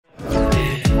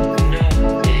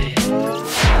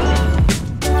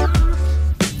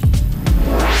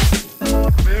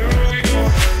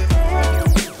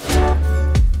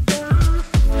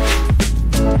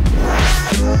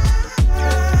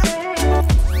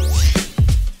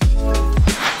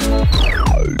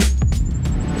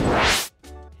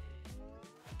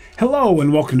Hello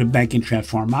and welcome to Banking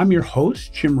Transform. I'm your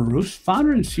host, Jim Marous,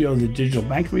 founder and CEO of the Digital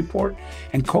Banking Report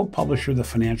and co-publisher of the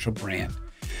Financial Brand.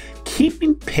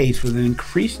 Keeping pace with an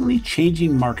increasingly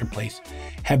changing marketplace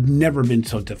have never been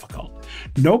so difficult.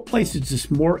 No place is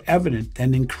this more evident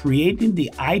than in creating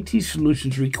the IT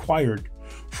solutions required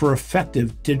for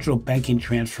effective digital banking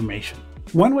transformation.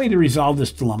 One way to resolve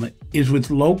this dilemma is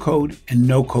with low-code and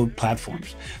no-code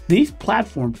platforms. These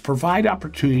platforms provide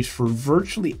opportunities for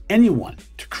virtually anyone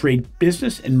to create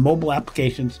business and mobile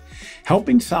applications,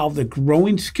 helping solve the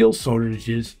growing skill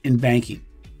shortages in banking.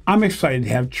 I'm excited to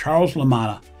have Charles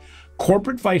Lamanna,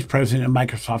 Corporate Vice President of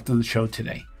Microsoft, on the show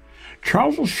today.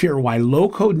 Charles will share why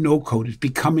low-code, no-code is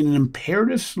becoming an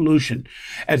imperative solution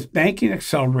as banking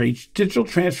accelerates digital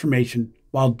transformation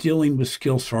while dealing with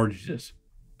skill shortages.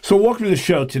 So welcome to the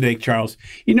show today, Charles.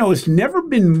 You know, it's never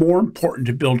been more important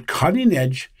to build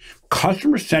cutting-edge,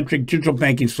 customer-centric digital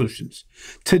banking solutions.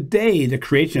 Today, the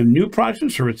creation of new products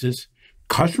and services,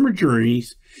 customer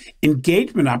journeys,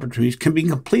 engagement opportunities can be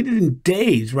completed in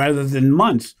days rather than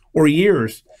months or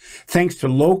years, thanks to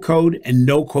low-code and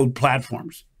no-code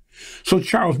platforms. So,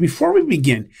 Charles, before we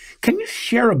begin, can you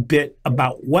share a bit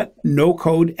about what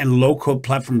no-code and low-code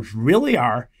platforms really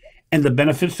are and the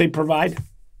benefits they provide?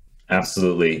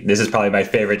 Absolutely. This is probably my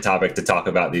favorite topic to talk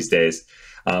about these days.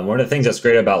 One of the things that's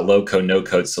great about low-code,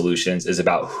 no-code solutions is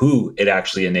about who it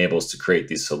actually enables to create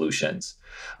these solutions.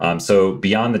 So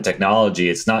beyond the technology,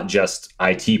 it's not just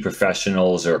IT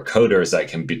professionals or coders that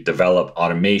can develop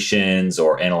automations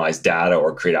or analyze data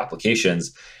or create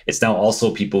applications. It's now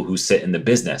also people who sit in the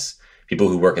business. People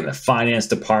who work in the finance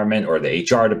department or the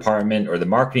HR department or the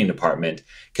marketing department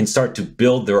can start to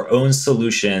build their own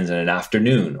solutions in an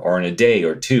afternoon or in a day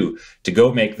or two to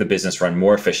go make the business run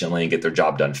more efficiently and get their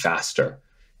job done faster.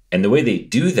 And the way they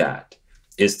do that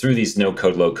is through these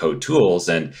no-code, low-code tools,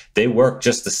 and they work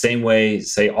just the same way,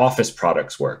 say, Office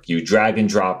products work. You drag and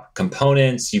drop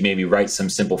components, you maybe write some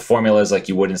simple formulas like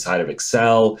you would inside of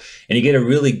Excel, and you get a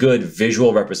really good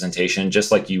visual representation,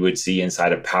 just like you would see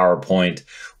inside of PowerPoint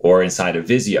or inside of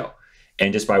Visio.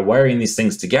 And just by wiring these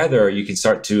things together, you can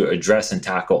start to address and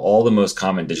tackle all the most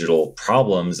common digital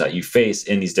problems that you face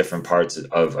in these different parts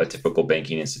of a typical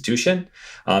banking institution.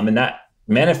 And that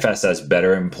manifests as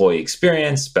better employee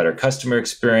experience, better customer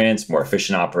experience, more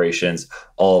efficient operations,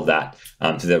 all of that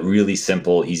to that really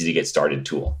simple, easy to get started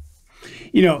tool.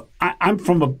 You know, I'm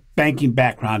from a banking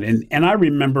background, and I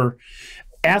remember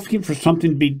asking for something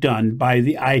to be done by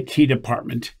the IT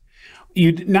department.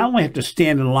 You not only have to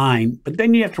stand in line, but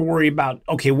then you have to worry about,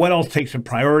 okay, what else takes a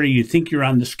priority? You think you're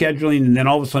on the scheduling, and then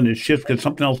all of a sudden it shifts because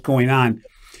something else going on.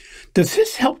 Does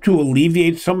this help to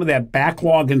alleviate some of that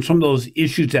backlog and some of those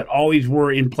issues that always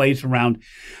were in place around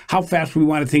how fast we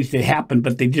wanted things to happen,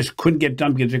 but they just couldn't get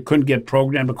done because they couldn't get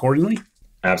programmed accordingly?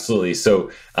 Absolutely. So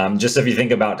just if you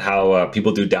think about how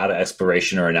people do data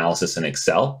exploration or analysis in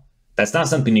Excel, that's not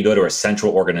something you go to a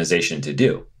central organization to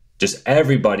do. Just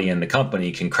everybody in the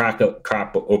company can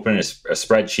open a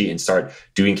spreadsheet and start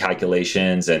doing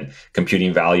calculations and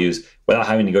computing values without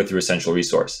having to go through a central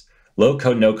resource.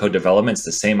 Low-code, no-code development's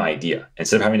the same idea.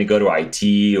 Instead of having to go to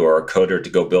IT or a coder to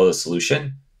go build a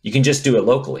solution, you can just do it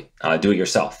locally, do it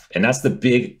yourself. And that's the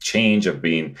big change of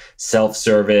being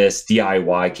self-service,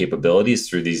 DIY capabilities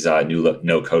through these new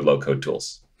no-code, low-code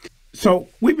tools. So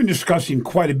we've been discussing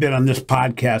quite a bit on this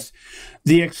podcast,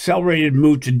 the accelerated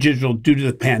move to digital due to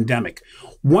the pandemic.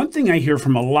 One thing I hear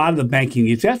from a lot of the banking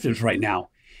executives right now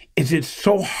is it's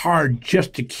so hard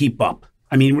just to keep up.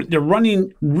 I mean, they're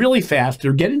running really fast,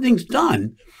 they're getting things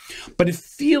done, but it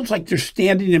feels like they're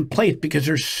standing in place because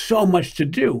there's so much to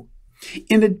do.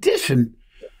 In addition,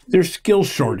 there's skill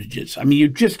shortages. I mean, you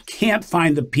just can't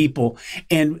find the people,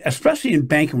 and especially in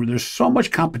banking where there's so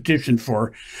much competition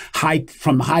from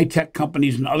high-tech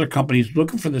companies and other companies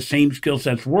looking for the same skill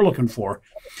sets we're looking for.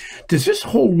 Does this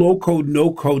whole low-code,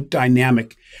 no-code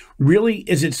dynamic really,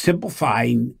 is it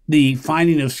simplifying the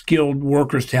finding of skilled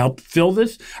workers to help fill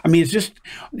this? I mean, it's just,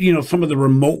 you know, some of the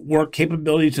remote work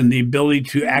capabilities and the ability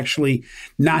to actually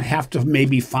not have to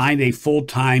maybe find a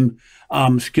full-time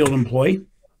skilled employee?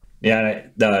 Yeah,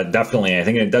 definitely. I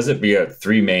think it does it via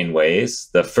three main ways.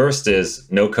 The first is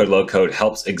no-code, low-code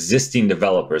helps existing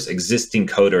developers, existing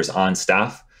coders on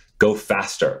staff go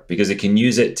faster because it can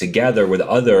use it together with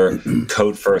other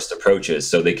code-first approaches.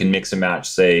 So they can mix and match,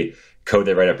 say, code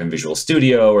they write up in Visual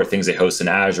Studio or things they host in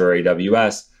Azure or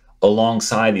AWS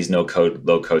alongside these no-code,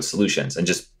 low-code solutions and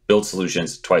just build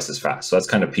solutions twice as fast. So that's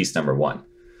kind of piece number one.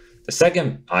 The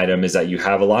second item is that you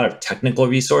have a lot of technical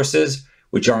resources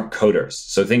which aren't coders.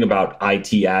 So think about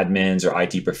IT admins or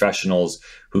IT professionals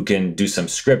who can do some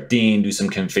scripting, do some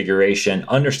configuration,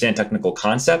 understand technical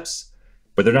concepts,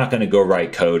 but they're not going to go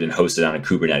write code and host it on a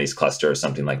Kubernetes cluster or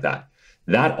something like that.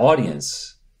 That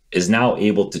audience is now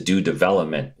able to do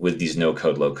development with these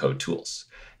no-code, low-code tools.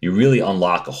 You really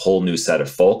unlock a whole new set of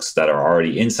folks that are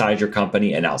already inside your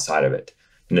company and outside of it.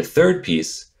 And the third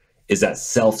piece is that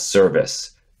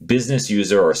self-service business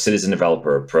user or citizen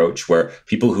developer approach, where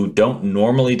people who don't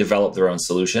normally develop their own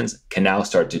solutions can now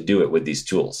start to do it with these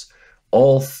tools.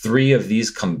 All three of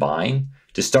these combine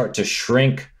to start to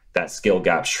shrink that skill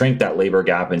gap, shrink that labor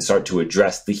gap, and start to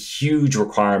address the huge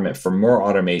requirement for more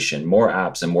automation, more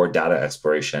apps, and more data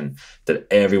exploration that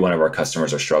every one of our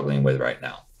customers are struggling with right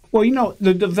now. Well,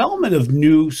 the development of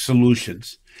new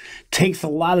solutions takes a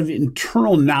lot of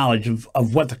internal knowledge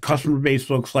of what the customer base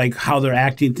looks like, how they're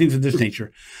acting, things of this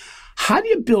nature. How do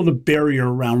you build a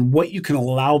barrier around what you can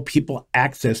allow people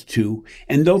access to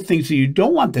and those things that you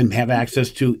don't want them to have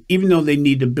access to, even though they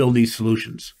need to build these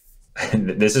solutions?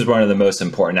 This is one of the most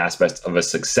important aspects of a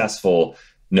successful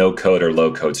no-code or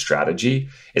low-code strategy,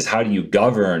 is how do you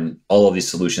govern all of these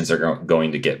solutions that are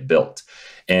going to get built?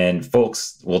 And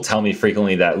folks will tell me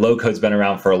frequently that low-code's been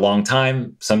around for a long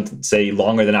time, some say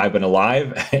longer than I've been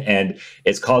alive, and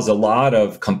it's caused a lot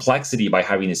of complexity by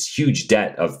having this huge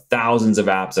debt of thousands of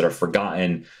apps that are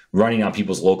forgotten, running on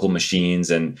people's local machines.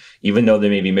 And even though they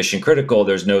may be mission critical,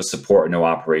 there's no support, no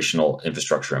operational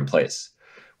infrastructure in place.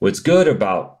 What's good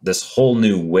about this whole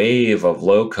new wave of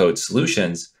low-code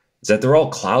solutions is that they're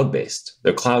all cloud-based.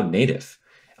 They're cloud native.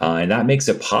 And that makes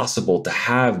it possible to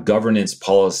have governance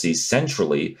policies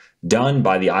centrally done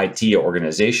by the IT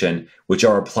organization, which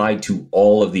are applied to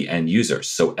all of the end users.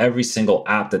 So every single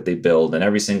app that they build and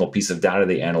every single piece of data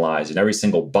they analyze and every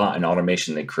single bot and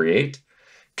automation they create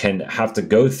can have to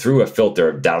go through a filter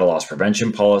of data loss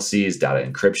prevention policies, data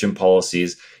encryption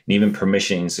policies, and even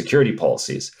permissioning security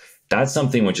policies. That's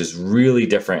something which is really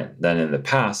different than in the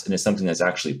past, and it's something that's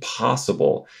actually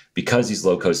possible because these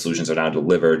low-code solutions are now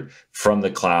delivered from the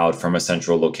cloud, from a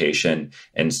central location,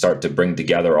 and start to bring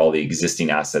together all the existing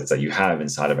assets that you have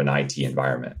inside of an IT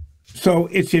environment. So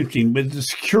it's interesting with the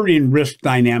security and risk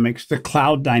dynamics, the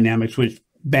cloud dynamics, which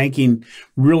banking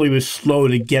really was slow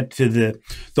to get to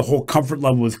the whole comfort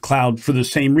level with cloud for the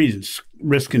same reasons,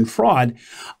 risk and fraud.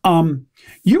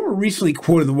 You were recently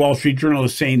quoted in the Wall Street Journal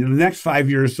as saying in the next 5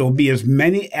 years, there'll be as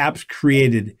many apps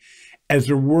created as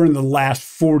there were in the last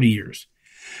 40 years.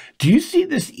 Do you see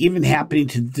this even happening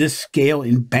to this scale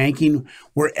in banking,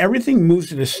 where everything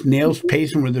moves at a snail's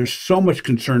pace and where there's so much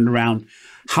concern around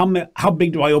how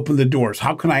big do I open the doors?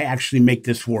 How can I actually make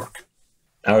this work?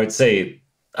 I would say,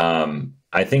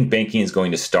 I think banking is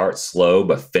going to start slow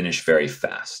but finish very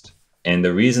fast. And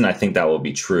the reason I think that will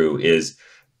be true is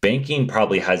banking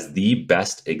probably has the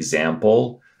best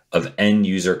example of end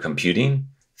user computing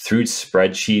through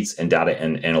spreadsheets and data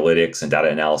and analytics and data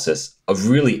analysis of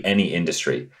really any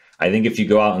industry. I think if you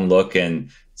go out and look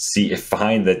and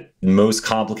find the most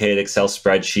complicated Excel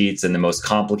spreadsheets and the most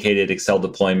complicated Excel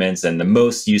deployments and the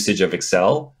most usage of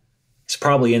Excel, it's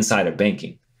probably inside of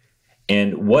banking.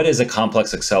 And what is a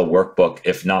complex Excel workbook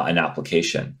if not an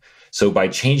application? So by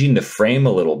changing the frame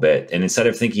a little bit, and instead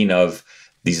of thinking of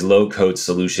these low-code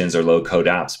solutions or low-code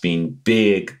apps being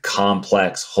big,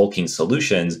 complex, hulking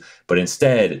solutions, but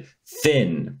instead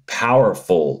thin,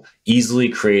 powerful, easily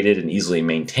created and easily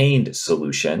maintained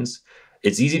solutions,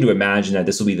 it's easy to imagine that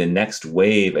this will be the next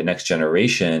wave and next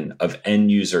generation of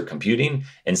end-user computing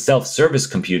and self-service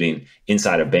computing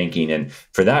inside of banking. And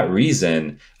for that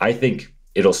reason, I think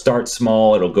it'll start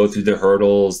small, it'll go through the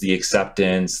hurdles, the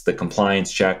acceptance, the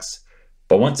compliance checks.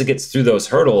 But once it gets through those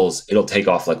hurdles, it'll take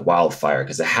off like wildfire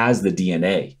because it has the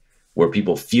DNA where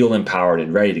people feel empowered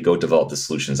and ready to go develop the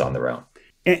solutions on their own.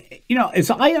 And, as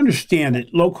I understand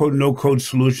it, low-code, no-code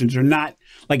solutions are not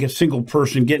like a single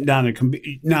person getting down the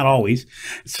computer, not always,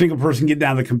 a single person getting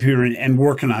down the computer and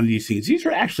working on these things. These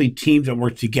are actually teams that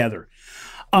work together.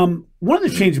 One of the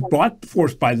changes brought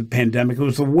forth by the pandemic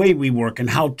was the way we work and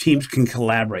how teams can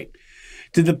collaborate.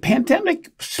 Did the pandemic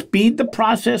speed the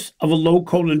process of a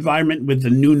low-code environment with the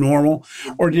new normal,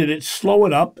 or did it slow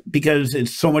it up because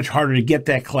it's so much harder to get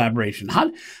that collaboration?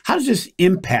 How does this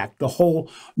impact the whole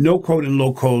no-code and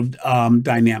low-code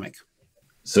dynamic?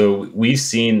 So we've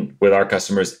seen with our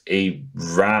customers a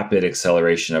rapid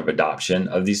acceleration of adoption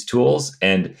of these tools.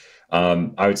 And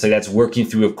I would say that's working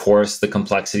through, of course, the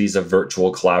complexities of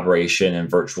virtual collaboration and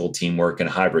virtual teamwork and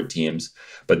hybrid teams.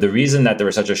 But the reason that there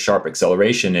was such a sharp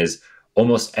acceleration is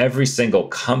almost every single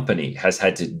company has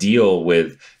had to deal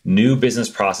with new business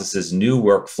processes, new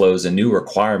workflows, and new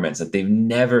requirements that they've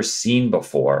never seen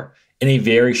before in a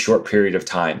very short period of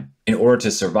time in order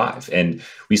to survive. And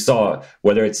we saw,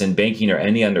 whether it's in banking or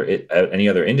any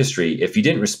other industry, if you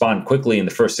didn't respond quickly in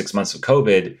the first 6 months of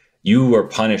COVID, you were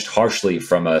punished harshly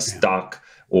from a stock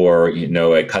or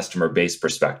a customer base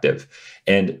perspective.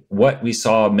 And what we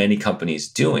saw many companies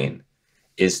doing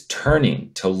is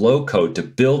turning to low code to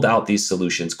build out these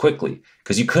solutions quickly,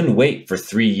 because you couldn't wait for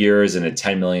 3 years and a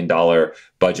 $10 million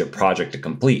budget project to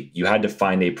complete. You had to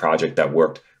find a project that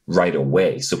worked right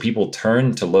away. So people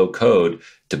turned to low code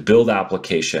to build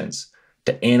applications,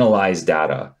 to analyze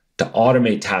data, to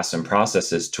automate tasks and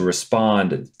processes, to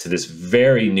respond to this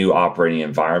very new operating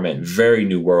environment, very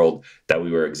new world that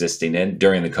we were existing in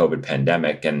during the COVID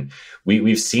pandemic. And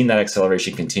we've seen that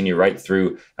acceleration continue right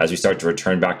through as we start to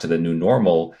return back to the new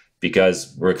normal,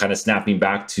 because we're kind of snapping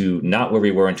back to not where we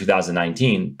were in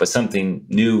 2019, but something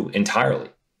new entirely.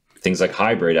 Things like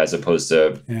hybrid as opposed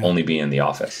to only being in the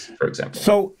office, for example.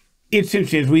 So it's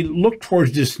interesting, as we look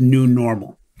towards this new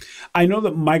normal, I know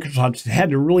that Microsoft's had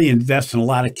to really invest in a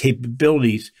lot of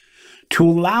capabilities to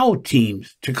allow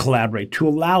teams to collaborate, to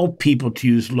allow people to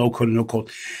use low code and no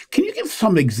code. Can you give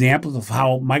some examples of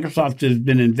how Microsoft has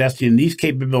been investing in these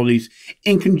capabilities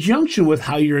in conjunction with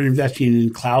how you're investing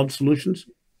in cloud solutions?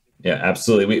 Yeah,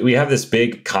 absolutely. We have this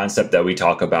big concept that we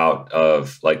talk about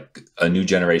of like a new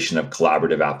generation of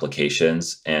collaborative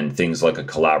applications and things like a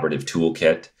collaborative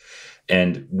toolkit.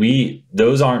 And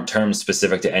those aren't terms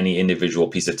specific to any individual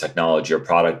piece of technology or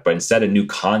product, but instead a new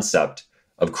concept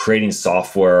of creating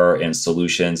software and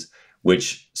solutions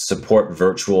which support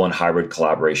virtual and hybrid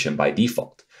collaboration by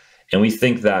default. And we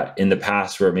think that in the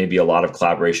past, where maybe a lot of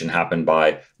collaboration happened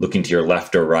by looking to your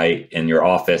left or right in your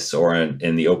office or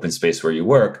in the open space where you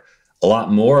work, a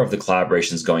lot more of the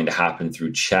collaboration is going to happen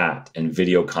through chat and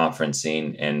video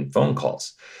conferencing and phone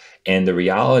calls. And the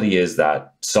reality is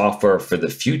that software for the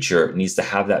future needs to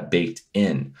have that baked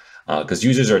in, because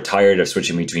users are tired of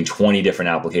switching between 20 different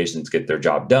applications to get their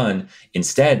job done.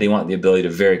 Instead, they want the ability to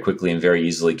very quickly and very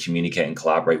easily communicate and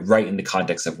collaborate right in the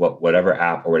context of whatever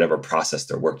app or whatever process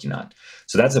they're working on.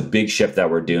 So that's a big shift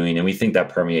that we're doing. And we think that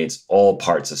permeates all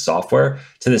parts of software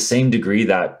to the same degree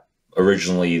that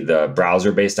originally the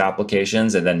browser-based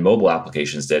applications and then mobile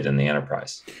applications did in the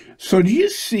enterprise. So do you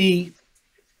see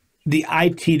the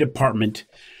IT department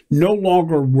no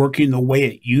longer working the way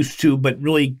it used to, but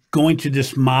really going to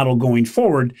this model going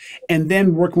forward, and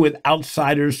then working with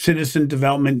outsiders, citizen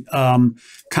development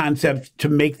concepts to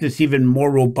make this even more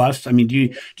robust? I mean,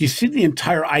 do you see the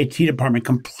entire IT department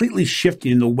completely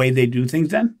shifting in the way they do things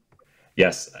then?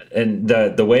 Yes. And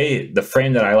the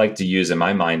frame that I like to use in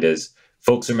my mind is,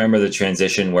 folks remember the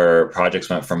transition where projects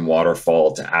went from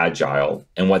waterfall to agile,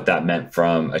 and what that meant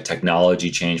from a technology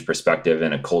change perspective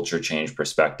and a culture change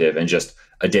perspective and just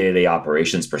a day-to-day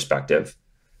operations perspective.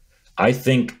 I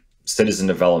think citizen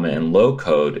development and low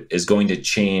code is going to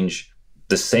change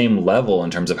the same level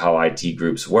in terms of how IT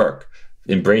groups work,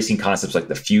 embracing concepts like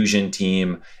the fusion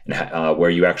team, and where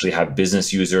you actually have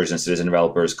business users and citizen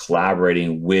developers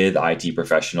collaborating with IT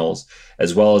professionals,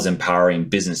 as well as empowering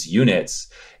business units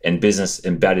and business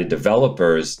embedded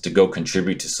developers to go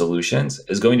contribute to solutions,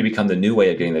 is going to become the new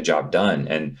way of getting the job done.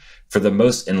 And for the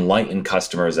most enlightened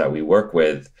customers that we work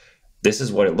with, this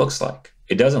is what it looks like.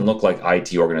 It doesn't look like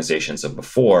IT organizations of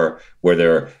before, where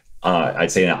they're,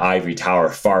 I'd say, in an ivory tower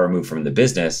far removed from the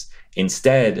business.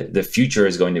 Instead, the future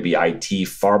is going to be IT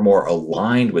far more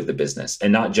aligned with the business,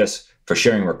 and not just for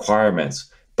sharing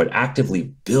requirements, but actively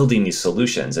building these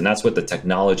solutions. And that's what the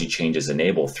technology changes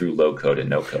enable through low code and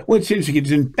no code. What's interesting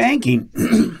is in banking,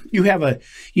 you have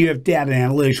data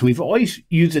analytics. We've always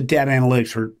used the data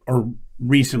analytics, or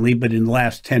recently, but in the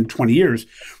last 10, 20 years,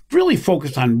 really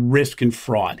focused on risk and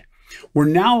fraud. We're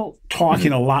now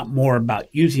talking a lot more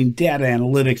about using data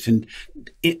analytics and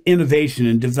innovation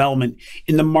and development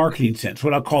in the marketing sense,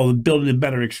 what I'll call the building a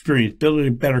better experience, building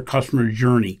a better customer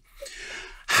journey.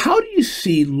 How do you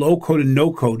see low code and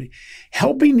no code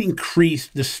helping increase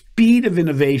the speed of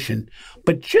innovation,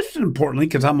 but just as importantly,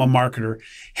 because I'm a marketer,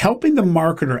 helping the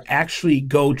marketer actually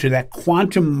go to that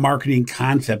quantum marketing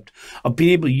concept of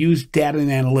being able to use data and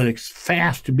analytics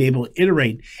fast to be able to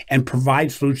iterate and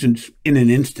provide solutions in an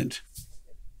instant?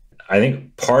 I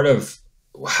think part of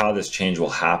how this change will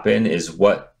happen is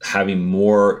what having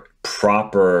more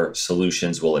proper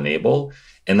solutions will enable.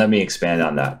 And let me expand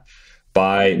on that.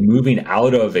 By moving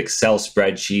out of Excel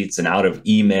spreadsheets and out of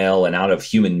email and out of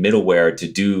human middleware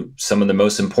to do some of the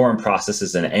most important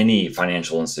processes in any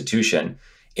financial institution,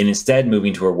 and instead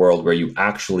moving to a world where you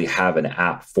actually have an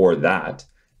app for that,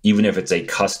 even if it's a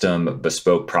custom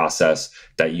bespoke process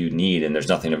that you need and there's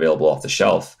nothing available off the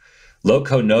shelf. Low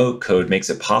code, no code makes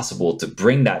it possible to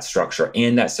bring that structure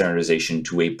and that standardization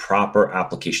to a proper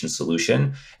application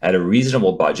solution at a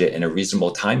reasonable budget and a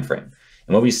reasonable time frame.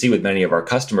 And what we see with many of our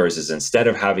customers is, instead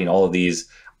of having all of these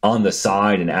on the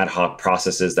side and ad hoc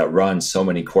processes that run so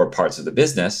many core parts of the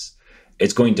business.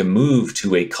 It's going to move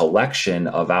to a collection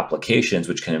of applications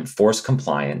which can enforce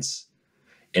compliance,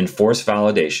 enforce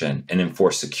validation, and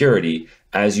enforce security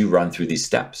as you run through these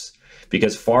steps.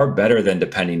 Because far better than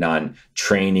depending on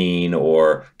training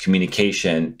or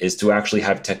communication is to actually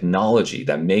have technology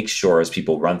that makes sure as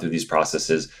people run through these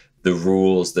processes, the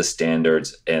rules, the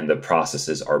standards, and the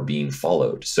processes are being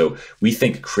followed. So we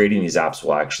think creating these apps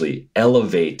will actually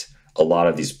elevate a lot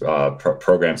of these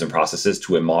programs and processes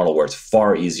to a model where it's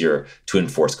far easier to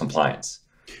enforce compliance.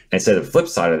 And so the flip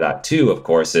side of that too, of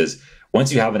course, is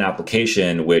once you have an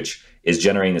application which is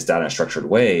generating this data in a structured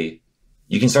way,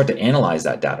 you can start to analyze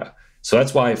that data. So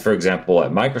that's why, for example,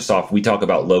 at Microsoft, we talk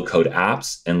about low-code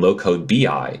apps and low-code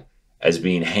BI as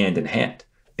being hand in hand.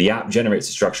 The app generates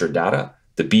the structured data.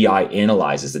 The BI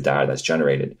analyzes the data that's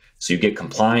generated. So you get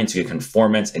compliance, you get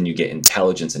conformance, and you get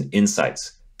intelligence and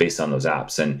insights based on those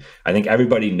apps. And I think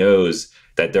everybody knows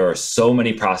that there are so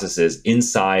many processes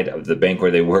inside of the bank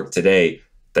where they work today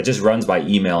that just runs by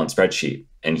email and spreadsheet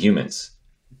and humans.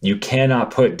 You cannot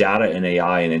put data and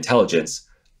AI and intelligence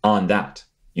on that.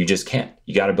 You just can't.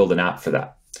 You got to build an app for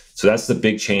that. So that's the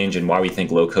big change and why we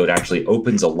think low code actually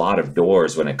opens a lot of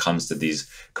doors when it comes to these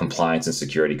compliance and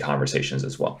security conversations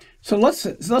as well. So let's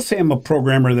say I'm a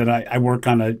programmer that I work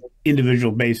on an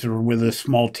individual basis or with a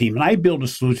small team, and I build a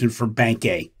solution for Bank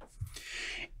A.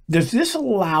 Does this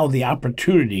allow the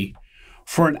opportunity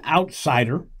for an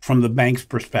outsider from the bank's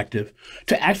perspective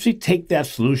to actually take that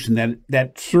solution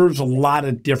that serves a lot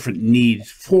of different needs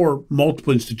for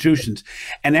multiple institutions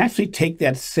and actually take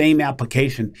that same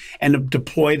application and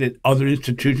deploy it at other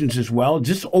institutions as well?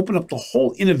 Just open up the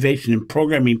whole innovation and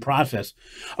programming process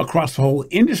across the whole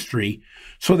industry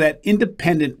so that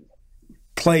independent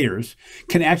players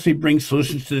can actually bring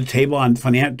solutions to the table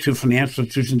to financial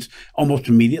institutions almost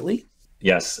immediately?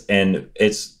 Yes, and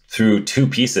it's through two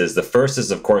pieces. The first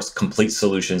is, of course, complete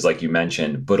solutions like you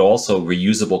mentioned, but also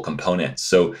reusable components.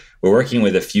 So we're working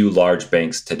with a few large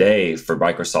banks today for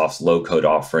Microsoft's low-code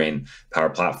offering Power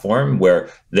Platform, where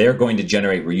they're going to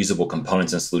generate reusable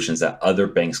components and solutions that other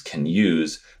banks can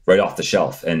use right off the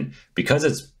shelf. And because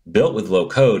it's built with low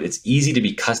code, it's easy to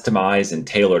be customized and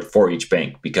tailored for each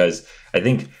bank, because I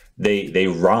think they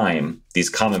rhyme, these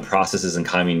common processes and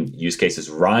common use cases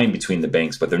rhyme between the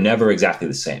banks, but they're never exactly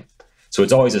the same. So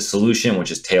it's always a solution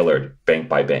which is tailored bank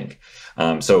by bank.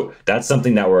 So that's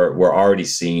something that we're already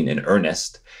seeing in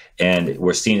earnest. And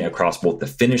we're seeing it across both the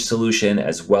finished solution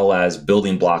as well as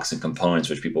building blocks and components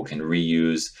which people can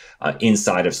reuse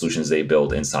inside of solutions they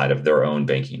build inside of their own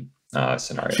banking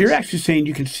scenarios. So you're actually saying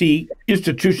you can see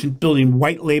institutions building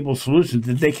white label solutions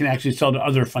that they can actually sell to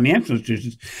other financial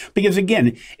institutions. Because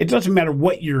again, it doesn't matter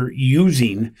what you're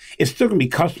using, it's still going to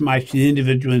be customized to the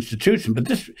individual institution. But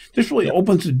this really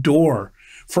opens the door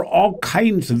for all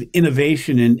kinds of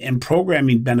innovation and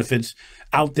programming benefits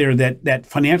out there that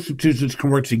financial institutions can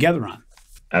work together on.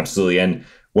 Absolutely. And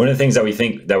one of the things that we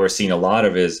think that we're seeing a lot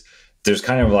of is there's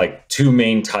kind of like two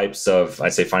main types of,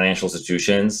 I'd say, financial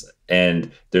institutions.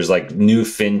 And there's like new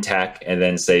fintech and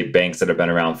then say banks that have been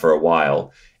around for a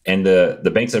while. And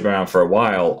the banks that have been around for a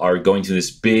while are going through this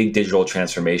big digital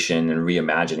transformation and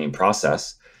reimagining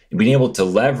process. And being able to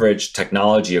leverage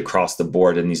technology across the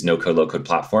board in these no-code, low-code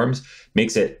platforms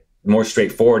makes it more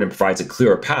straightforward and provides a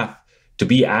clearer path to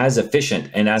be as efficient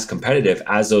and as competitive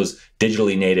as those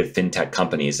digitally native fintech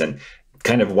companies. And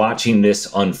kind of watching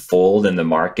this unfold in the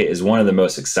market is one of the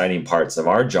most exciting parts of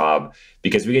our job,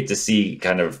 because we get to see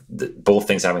kind of both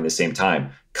things happening at the same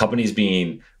time. Companies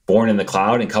being born in the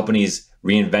cloud and companies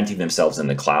reinventing themselves in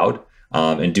the cloud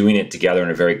and doing it together in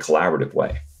a very collaborative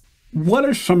way. What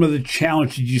are some of the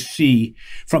challenges you see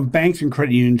from banks and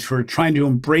credit unions who are trying to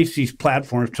embrace these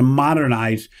platforms to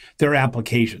modernize their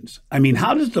applications? I mean,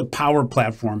 how does the Power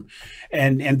Platform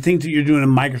and things that you're doing in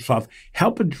Microsoft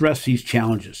help address these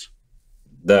challenges?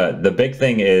 The big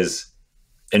thing is,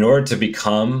 in order to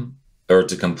become or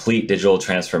to complete digital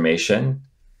transformation,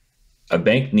 a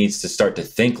bank needs to start to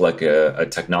think like a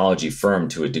technology firm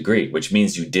to a degree, which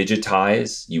means you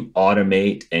digitize, you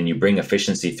automate, and you bring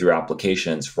efficiency through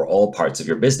applications for all parts of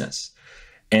your business.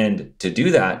 And to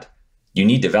do that, you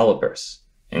need developers.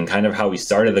 And kind of how we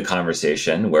started the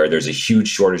conversation, where there's a huge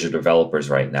shortage of developers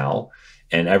right now,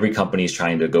 and every company is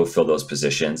trying to go fill those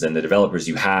positions. And the developers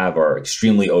you have are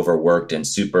extremely overworked and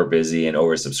super busy and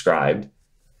oversubscribed.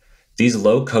 These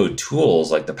low-code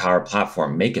tools like the Power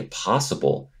Platform make it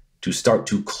possible to start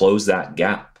to close that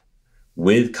gap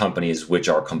with companies which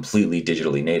are completely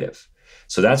digitally native.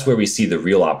 So that's where we see the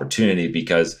real opportunity,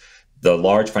 because the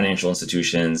large financial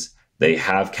institutions, They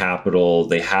have capital,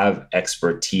 they have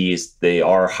expertise, they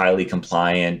are highly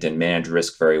compliant and manage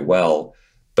risk very well,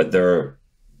 but they're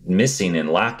missing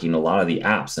and lacking a lot of the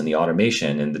apps and the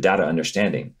automation and the data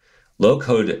understanding. Low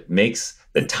code makes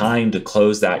the time to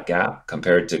close that gap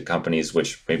compared to companies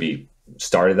which maybe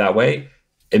started that way.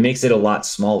 It makes it a lot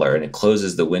smaller, and it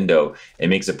closes the window. It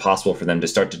makes it possible for them to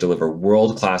start to deliver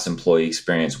world-class employee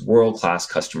experience, world-class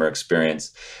customer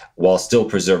experience, while still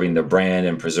preserving the brand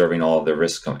and preserving all of the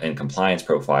risk and compliance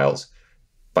profiles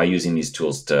by using these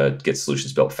tools to get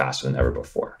solutions built faster than ever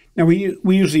before. Now, we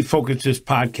usually focus this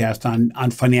podcast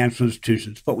on financial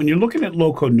institutions, but when you're looking at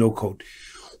low code, no code,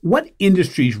 what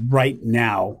industries right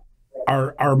now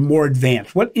are more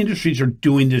advanced? What industries are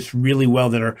doing this really well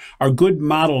that are good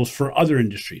models for other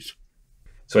industries?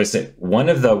 So I say one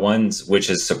of the ones which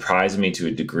has surprised me to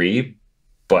a degree,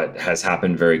 but has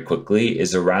happened very quickly,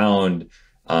 is around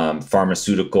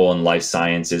pharmaceutical and life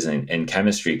sciences and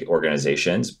chemistry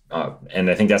organizations. And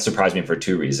I think that surprised me for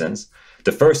two reasons.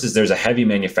 The first is there's a heavy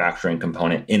manufacturing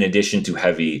component in addition to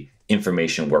heavy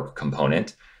information work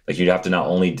component. Like you'd have to not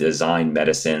only design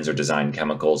medicines or design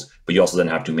chemicals, but you also then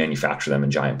have to manufacture them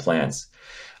in giant plants.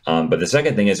 But the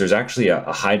second thing is there's actually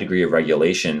a high degree of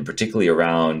regulation, particularly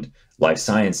around life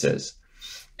sciences.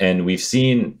 And we've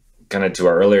seen, kind of to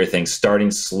our earlier things,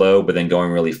 starting slow, but then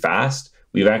going really fast.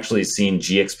 We've actually seen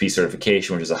GXP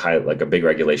certification, which is a big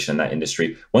regulation in that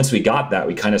industry. Once we got that,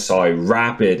 we kind of saw a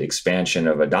rapid expansion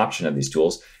of adoption of these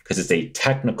tools because it's a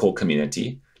technical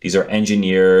community. These are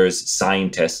engineers,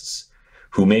 scientists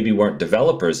who maybe weren't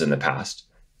developers in the past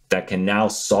that can now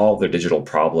solve their digital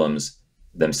problems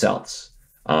themselves.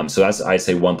 So that's, I'd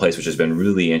say, one place which has been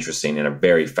really interesting in a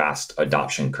very fast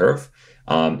adoption curve.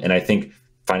 And I think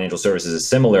financial services is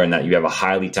similar in that you have a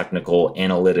highly technical,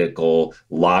 analytical,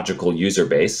 logical user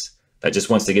base that just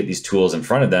wants to get these tools in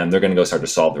front of them. They're going to go start to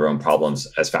solve their own problems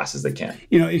as fast as they can.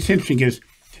 You know, it's interesting because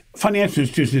financial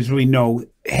institutions, as we know,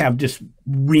 have just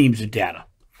reams of data.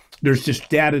 There's just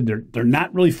data. They're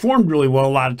not really formed really well. A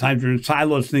lot of times they're in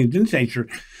silos, things in nature.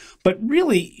 But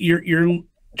really, you're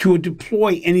to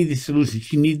deploy any of these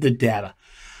solutions, you need the data.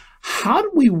 How do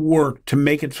we work to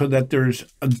make it so that there's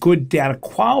a good data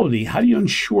quality? How do you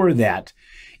ensure that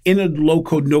in a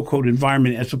low-code, no-code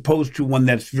environment as opposed to one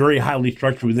that's very highly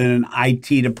structured within an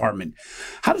IT department?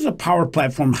 How does a Power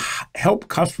Platform help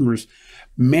customers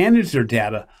manage their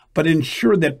data, but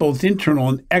ensure that both internal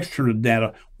and external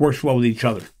data works well with each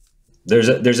other?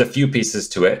 There's a few pieces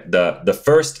to it. The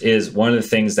first is one of the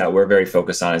things that we're very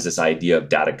focused on is this idea of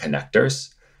data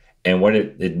connectors. And what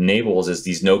it enables is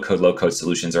these no-code, low-code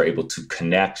solutions are able to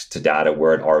connect to data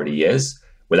where it already is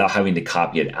without having to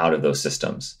copy it out of those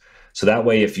systems. So that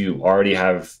way, if you already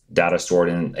have data stored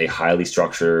in a highly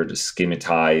structured,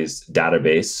 schematized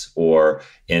database or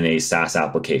in a SaaS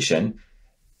application,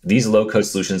 these low-code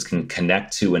solutions can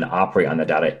connect to and operate on the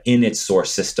data in its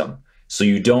source system. So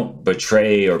you don't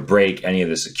betray or break any of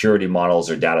the security models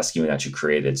or data schema that you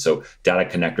created. So data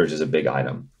connectors is a big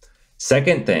item.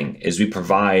 Second thing is we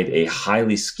provide a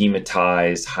highly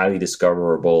schematized, highly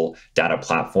discoverable data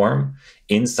platform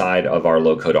inside of our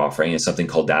low-code offering. It's something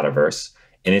called Dataverse.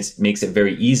 And it makes it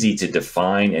very easy to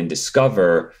define and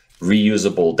discover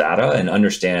reusable data and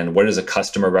understand what does a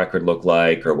customer record look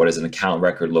like or what does an account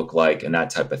record look like and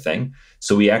that type of thing.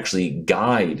 So we actually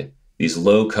guide these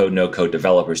low-code, no-code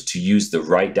developers to use the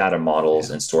right data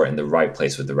models and store it in the right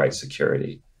place with the right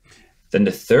security. Then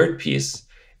the third piece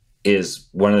is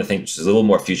one of the things which is a little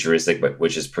more futuristic, but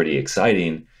which is pretty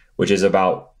exciting, which is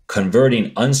about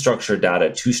converting unstructured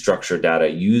data to structured data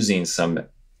using some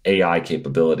AI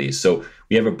capabilities. So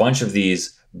we have a bunch of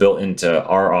these built into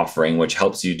our offering, which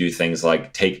helps you do things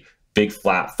like take big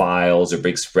flat files or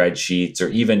big spreadsheets or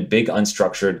even big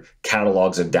unstructured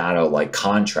catalogs of data like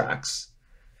contracts,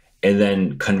 and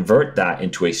then convert that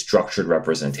into a structured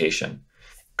representation.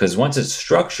 Because once it's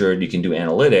structured, you can do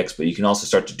analytics, but you can also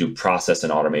start to do process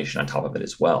and automation on top of it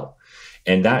as well.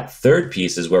 And that third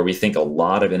piece is where we think a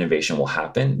lot of innovation will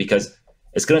happen, because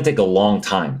it's going to take a long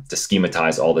time to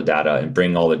schematize all the data and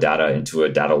bring all the data into a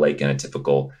data lake in a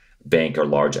typical bank or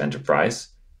large enterprise.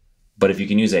 But if you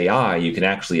can use AI, you can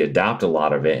actually adapt a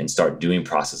lot of it and start doing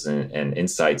processing and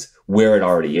insights where it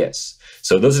already is.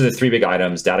 So those are the three big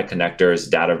items: data connectors,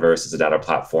 Dataverse as a data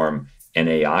platform, and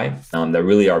AI that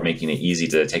really are making it easy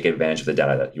to take advantage of the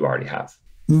data that you already have.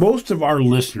 Most of our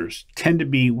listeners tend to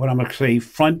be what I'm going to say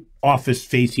front office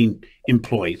facing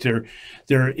employees.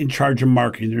 They're in charge of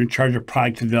marketing. They're in charge of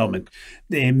product development.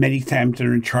 Many times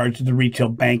they're in charge of the retail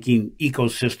banking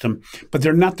ecosystem, but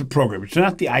they're not the programmers. They're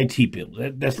not the IT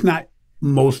people. That's not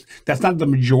the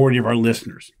majority of our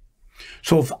listeners.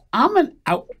 So if I'm an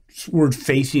outward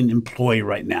facing employee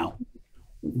right now,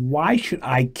 why should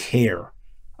I care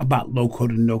about low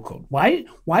code and no code? Why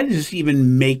does this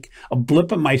even make a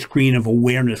blip on my screen of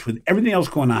awareness with everything else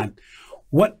going on?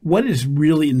 What is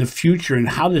really in the future, and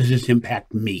how does this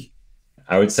impact me?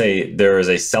 I would say there is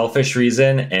a selfish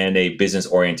reason and a business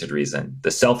oriented reason.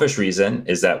 The selfish reason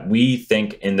is that we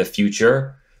think in the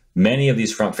future, many of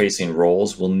these front facing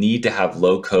roles will need to have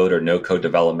low code or no code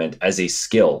development as a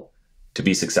skill to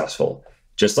be successful.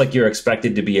 Just like you're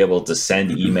expected to be able to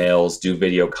send emails, do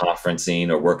video conferencing,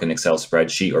 or work an Excel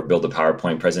spreadsheet, or build a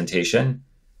PowerPoint presentation,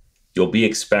 you'll be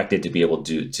expected to be able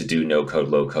to do no code,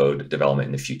 low code development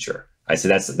in the future. I say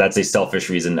that's a selfish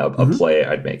reason of play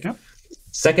I'd make. Yep.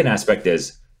 Second aspect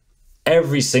is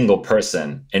every single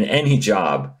person in any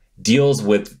job deals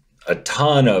with a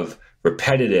ton of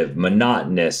repetitive,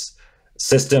 monotonous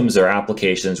systems or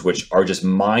applications which are just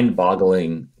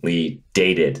mind-bogglingly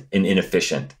dated and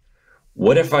inefficient.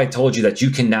 What if I told you that you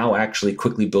can now actually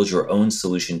quickly build your own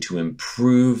solution to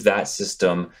improve that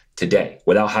system today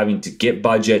without having to get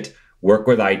budget, work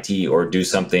with IT, or do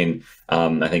something,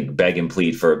 I think, beg and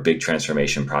plead for a big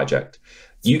transformation project?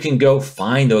 You can go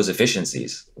find those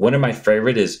efficiencies. One of my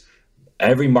favorite is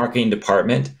every marketing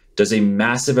department does a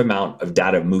massive amount of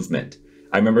data movement.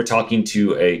 I remember talking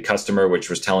to a customer which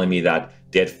was telling me that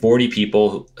they had 40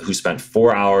 people who spent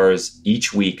 4 hours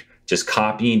each week just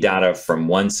copying data from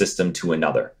one system to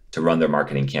another to run their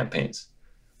marketing campaigns.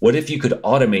 What if you could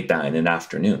automate that in an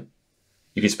afternoon?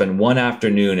 You could spend one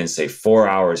afternoon and say 4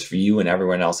 hours for you and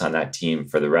everyone else on that team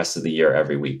for the rest of the year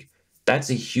every week.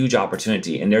 That's a huge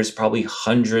opportunity. And there's probably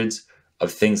hundreds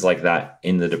of things like that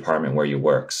in the department where you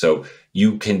work. So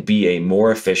you can be a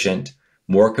more efficient,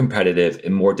 more competitive,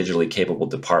 and more digitally capable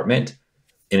department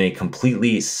in a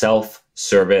completely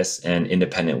self-service and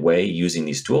independent way using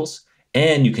these tools.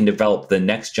 And you can develop the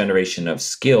next generation of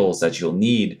skills that you'll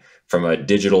need from a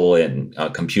digital and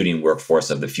computing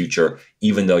workforce of the future,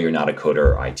 even though you're not a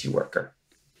coder or IT worker.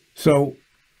 So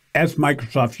as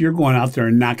Microsoft, you're going out there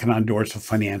and knocking on doors of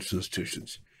financial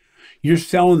institutions. You're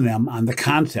selling them on the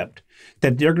concept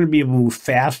that they're going to be able to move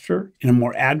faster in a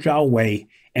more agile way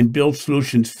and build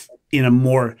solutions in a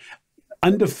more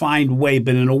undefined way,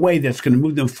 but in a way that's going to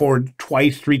move them forward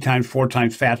twice, 3 times, 4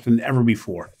 times faster than ever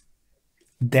before.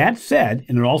 That said,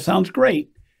 and it all sounds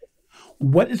great,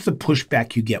 what is the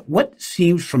pushback you get? What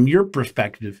seems from your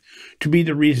perspective to be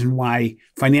the reason why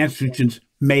financial institutions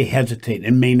may hesitate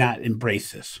and may not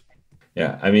embrace this?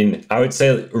 Yeah, I mean, I would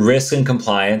say risk and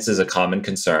compliance is a common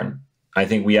concern. I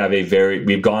think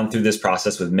we've gone through this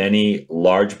process with many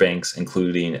large banks,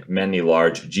 including many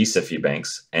large GSIFI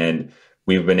banks, and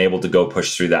we've been able to go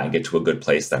push through that and get to a good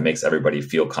place that makes everybody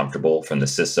feel comfortable, from the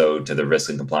CISO to the risk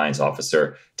and compliance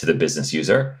officer to the business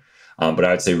user. But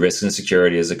I would say risk and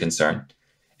security is a concern.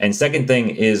 And second thing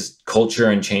is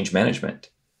culture and change management.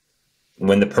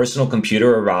 When the personal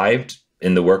computer arrived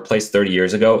in the workplace 30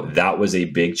 years ago, that was a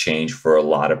big change for a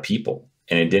lot of people.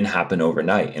 And it didn't happen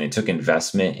overnight. And it took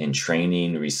investment in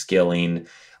training, reskilling,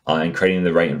 and creating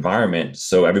the right environment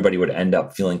so everybody would end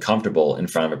up feeling comfortable in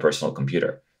front of a personal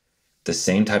computer. The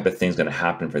same type of thing is going to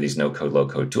happen for these no-code,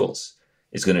 low-code tools.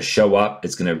 It's going to show up.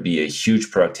 It's going to be a huge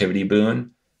productivity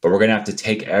boon, but we're going to have to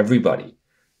take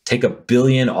 1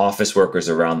 billion office workers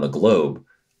around the globe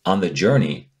on the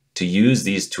journey to use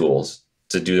these tools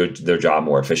to do their job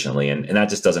more efficiently. And that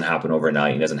just doesn't happen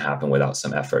overnight. It doesn't happen without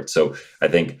some effort. So I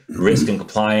think risk and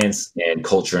compliance and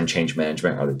culture and change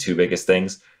management are the 2 biggest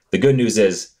things. The good news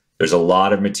is there's a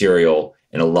lot of material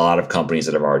and a lot of companies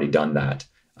that have already done that.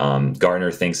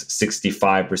 Gartner thinks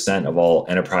 65% of all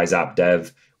enterprise app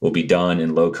dev will be done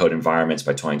in low-code environments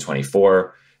by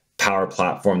 2024. Power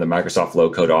Platform, the Microsoft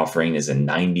low-code offering, is in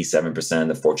 97% of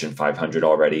the Fortune 500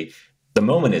 already. The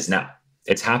moment is now.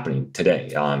 It's happening today.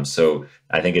 So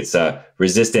I think it's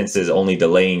resistance is only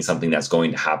delaying something that's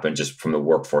going to happen just from the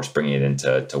workforce bringing it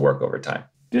into work over time.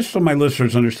 Just so my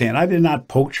listeners understand, I did not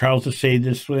poke Charles to say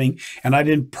this thing, and I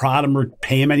didn't prod him or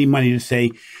pay him any money to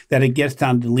say that it gets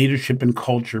down to leadership and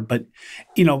culture. But,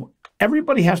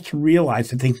 everybody has to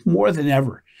realize, I think, more than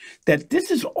ever, that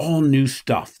this is all new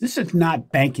stuff. This is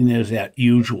not banking as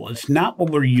usual. It's not what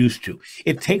we're used to.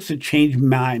 It takes a change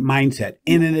mindset.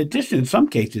 And in addition, in some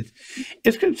cases,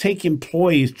 it's going to take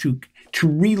employees to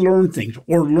relearn things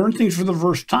or learn things for the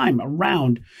first time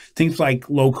around things like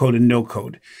low code and no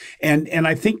code. And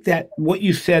I think that what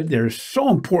you said there is so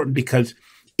important because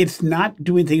it's not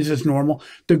doing things as normal.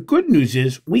 The good news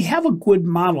is we have a good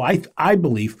model, I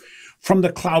believe, from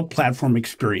the cloud platform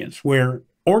experience where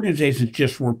organizations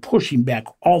just were pushing back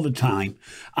all the time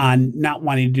on not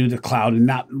wanting to do the cloud and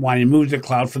not wanting to move to the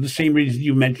cloud for the same reason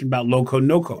you mentioned about low code,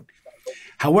 no code.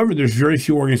 However, there's very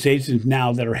few organizations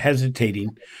now that are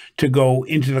hesitating to go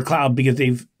into the cloud because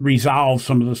they've resolved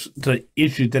some of the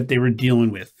issues that they were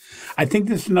dealing with. I think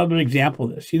this is another example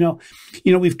of this.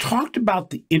 We've talked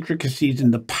about the intricacies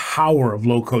and the power of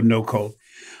low code, no code.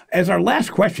 As our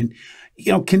last question,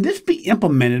 can this be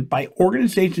implemented by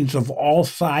organizations of all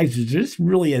sizes? Is this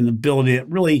really an ability that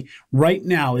really right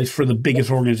now is for the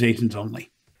biggest organizations only?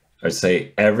 I'd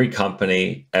say every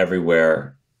company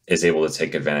everywhere is able to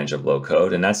take advantage of low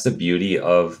code. And that's the beauty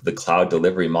of the cloud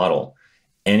delivery model.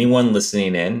 Anyone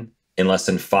listening in less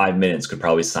than 5 minutes could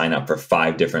probably sign up for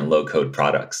 5 different low code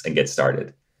products and get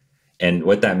started. And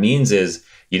what that means is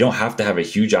you don't have to have a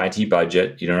huge IT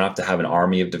budget. You don't have to have an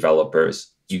army of developers.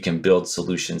 You can build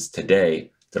solutions today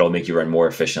that'll make you run more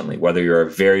efficiently, whether you're a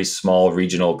very small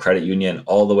regional credit union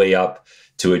all the way up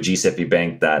to a GSIFI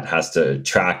bank that has to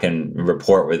track and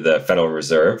report with the Federal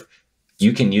Reserve.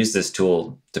 You can use this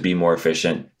tool to be more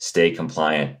efficient, stay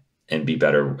compliant, and be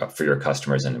better for your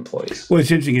customers and employees. What's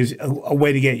interesting is a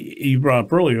way to get, you brought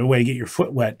up earlier, a way to get your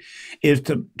foot wet is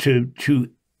to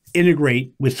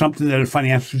integrate with something that a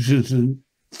financial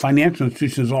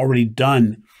institution has already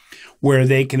done, where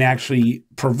they can actually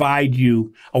provide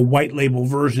you a white label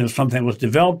version of something that was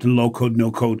developed in low code,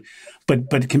 no code,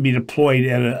 but can be deployed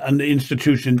at an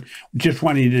institution just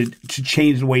wanting to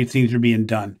change the way things are being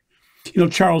done.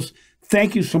 Charles,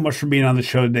 thank you so much for being on the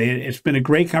show today. It's been a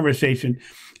great conversation.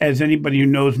 As anybody who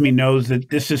knows me knows that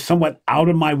this is somewhat out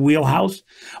of my wheelhouse,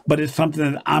 but it's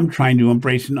something that I'm trying to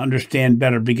embrace and understand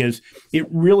better because it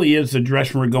really is the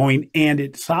direction we're going, and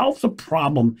it solves a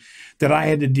problem that I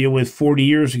had to deal with 40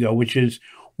 years ago, which is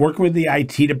working with the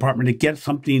IT department to get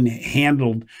something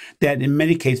handled that in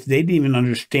many cases they didn't even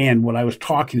understand what I was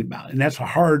talking about. And that's a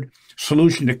hard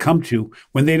solution to come to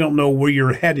when they don't know where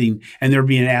you're heading and they're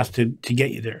being asked to get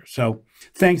you there. So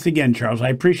thanks again, Charles. I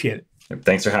appreciate it.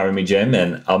 Thanks for having me, Jim,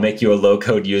 and I'll make you a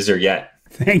low-code user yet.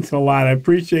 Thanks a lot. I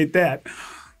appreciate that.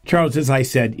 Charles, as I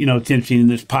said, it's interesting in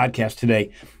this podcast today.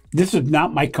 This is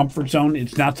not my comfort zone.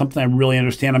 It's not something I really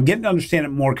understand. I'm getting to understand it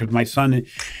more because my son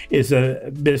is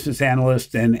a business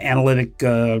analyst and analytic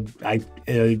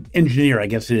engineer, I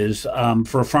guess it is,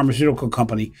 for a pharmaceutical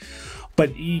company.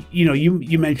 But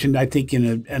you mentioned, I think,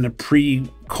 in a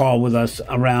pre-call with us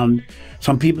around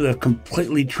some people that have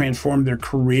completely transformed their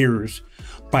careers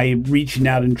by reaching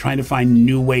out and trying to find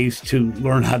new ways to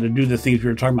learn how to do the things we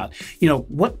were talking about.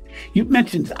 What you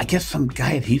mentioned, I guess some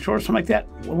guy at Heathrow or something like that.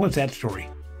 What was that story?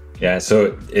 Yeah,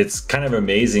 so it's kind of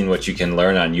amazing what you can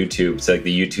learn on YouTube. It's like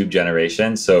the YouTube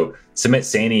generation. So Sumit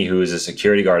Saini, who is a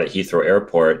security guard at Heathrow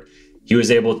Airport, he was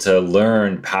able to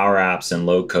learn Power Apps and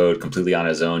low code completely on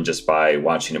his own just by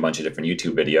watching a bunch of different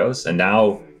YouTube videos. And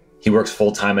now he works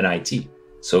full-time in IT.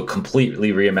 So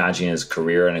completely reimagining his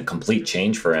career and a complete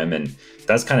change for him. And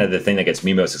that's kind of the thing that gets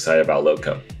me most excited about low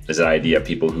code, is that idea of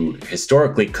people who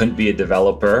historically couldn't be a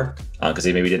developer because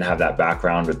they maybe didn't have that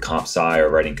background with comp sci or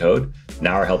writing code,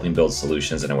 now are helping build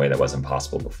solutions in a way that wasn't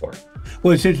possible before.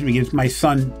 Well, it's interesting because my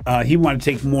son, he wanted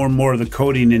to take more and more of the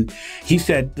coding. And he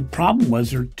said the problem was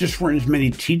there just weren't as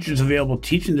many teachers available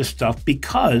teaching this stuff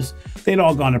because they'd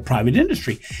all gone to private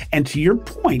industry. And to your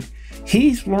point,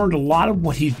 he's learned a lot of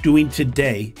what he's doing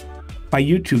today by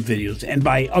YouTube videos and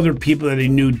by other people that he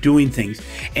knew doing things.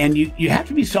 And you have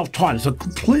to be self-taught. It's a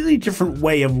completely different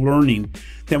way of learning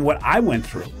than what I went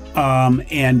through.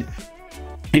 And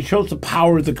it shows the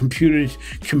power of the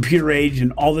computer age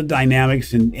and all the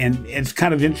dynamics. And it's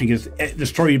kind of interesting because the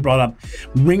story you brought up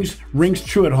rings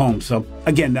true at home. So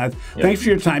again, thanks for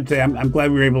your time today. I'm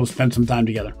glad we were able to spend some time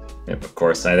together. Yep, of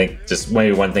course. I think just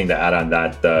maybe one thing to add on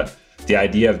that, the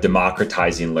idea of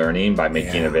democratizing learning by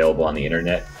making it available on the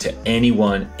internet to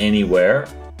anyone, anywhere,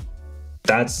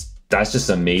 that's just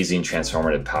amazing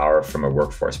transformative power from a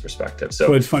workforce perspective.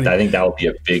 So it's funny. I think that will be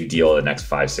a big deal in the next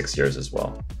 5-6 years as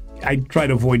well. I try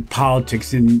to avoid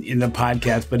politics in the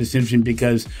podcast, but it's interesting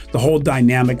because the whole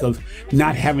dynamic of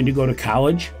not having to go to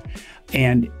college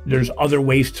and there's other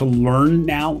ways to learn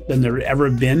now than there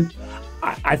ever been,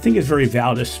 I think is very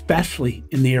valid, especially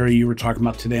in the area you were talking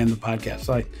about today on the podcast.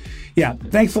 So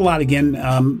thanks a lot again.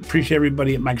 Appreciate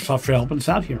everybody at Microsoft for helping us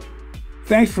out here.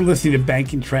 Thanks for listening to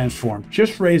Banking Transformed.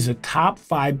 Just raised a top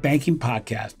 5 banking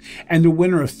podcast and the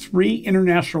winner of 3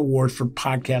 international awards for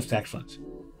podcast excellence.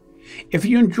 If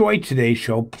you enjoyed today's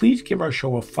show, please give our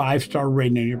show a 5-star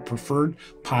rating on your preferred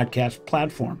podcast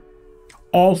platform.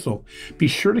 Also, be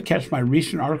sure to catch my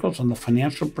recent articles on the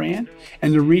financial brand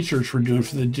and the research we're doing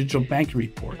for the Digital Banking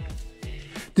Report.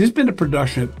 This has been a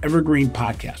production of Evergreen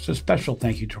Podcast. A special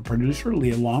thank you to producer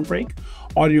Leah Longbreak,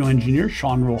 audio engineer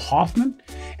Sean Roll Hoffman,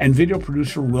 and video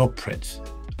producer Will Pritz.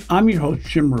 I'm your host,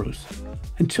 Jim Marous.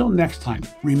 Until next time,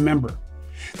 remember,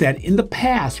 that in the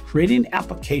past, creating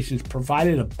applications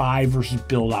provided a buy versus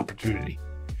build opportunity.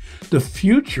 The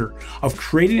future of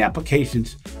creating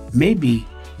applications may be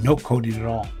no coding at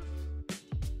all.